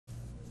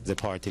the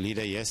party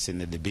leader, yes, in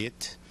the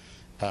debate,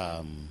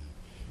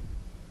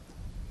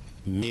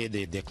 made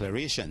a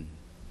declaration.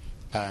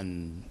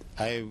 And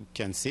I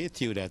can say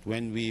to you that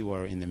when we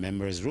were in the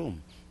members'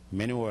 room,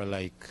 many were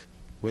like,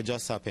 what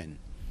just happened?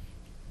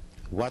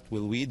 What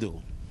will we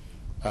do?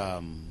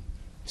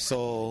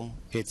 So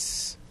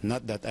it's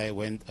not that I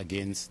went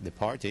against the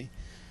party,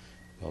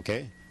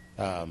 okay?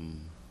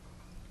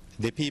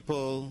 The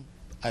people,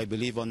 I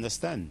believe,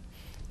 understand.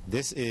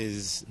 This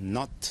is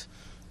not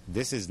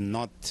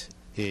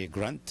a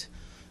grant.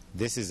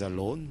 This is a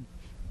loan.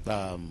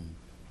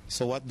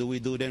 So what do we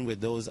do then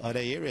with those other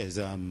areas?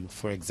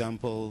 For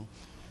example,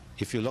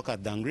 if you look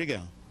at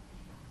Dangriga,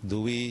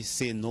 do we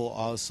say no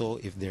also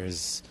if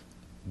there's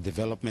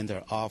development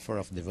or offer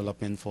of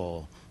development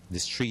for the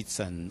streets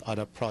and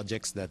other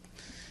projects that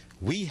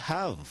we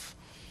have?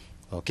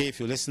 Okay, if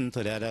you listen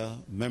to the other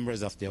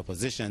members of the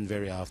opposition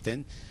very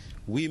often,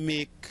 we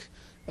make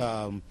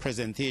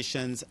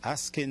presentations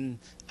asking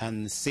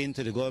and saying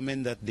to the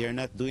government that they're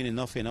not doing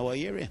enough in our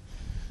area.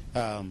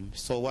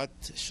 So what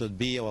should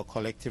be our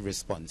collective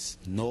response?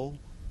 No,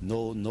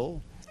 no,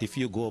 no. If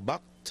you go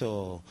back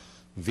to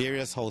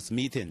various house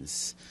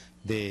meetings,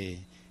 the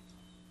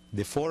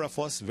four of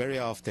us very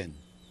often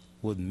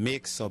would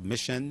make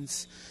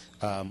submissions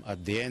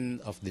at the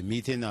end of the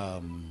meeting,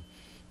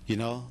 you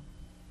know,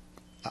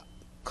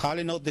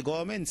 calling out the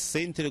government,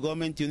 saying to the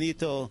government, you need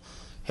to,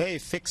 hey,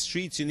 fix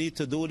streets, you need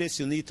to do this,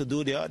 you need to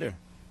do the other.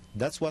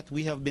 That's what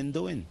we have been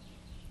doing,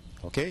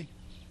 okay?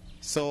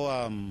 So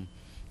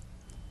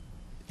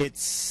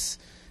it's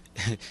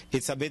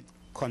a bit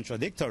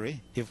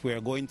contradictory if we are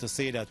going to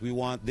say that we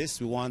want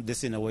this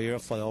in our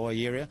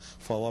area,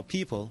 for our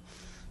people,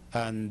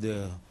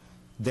 and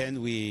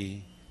then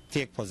we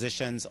take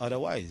positions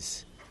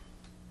otherwise.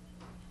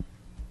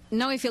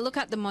 Now, if you look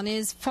at the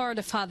monies for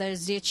the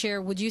Father's Day, Chair,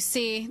 would you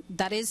say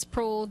that is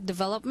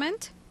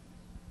pro-development?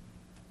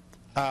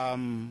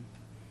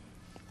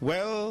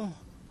 Well,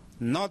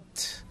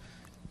 not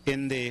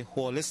in the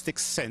holistic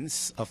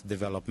sense of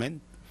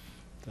development,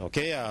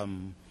 okay?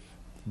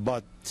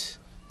 But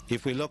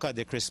if we look at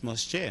the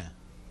Christmas chair,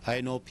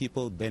 I know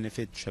people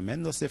benefit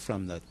tremendously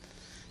from that.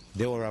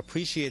 They were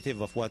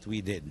appreciative of what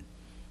we did,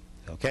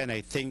 okay? And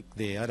I think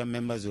the other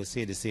members will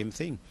say the same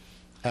thing.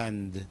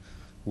 And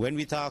when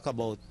we talk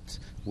about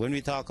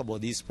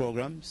these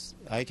programs,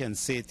 I can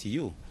say to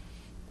you,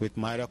 with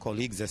my other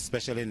colleagues,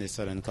 especially in the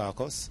Southern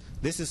Caucasus,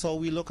 this is how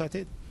we look at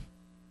it.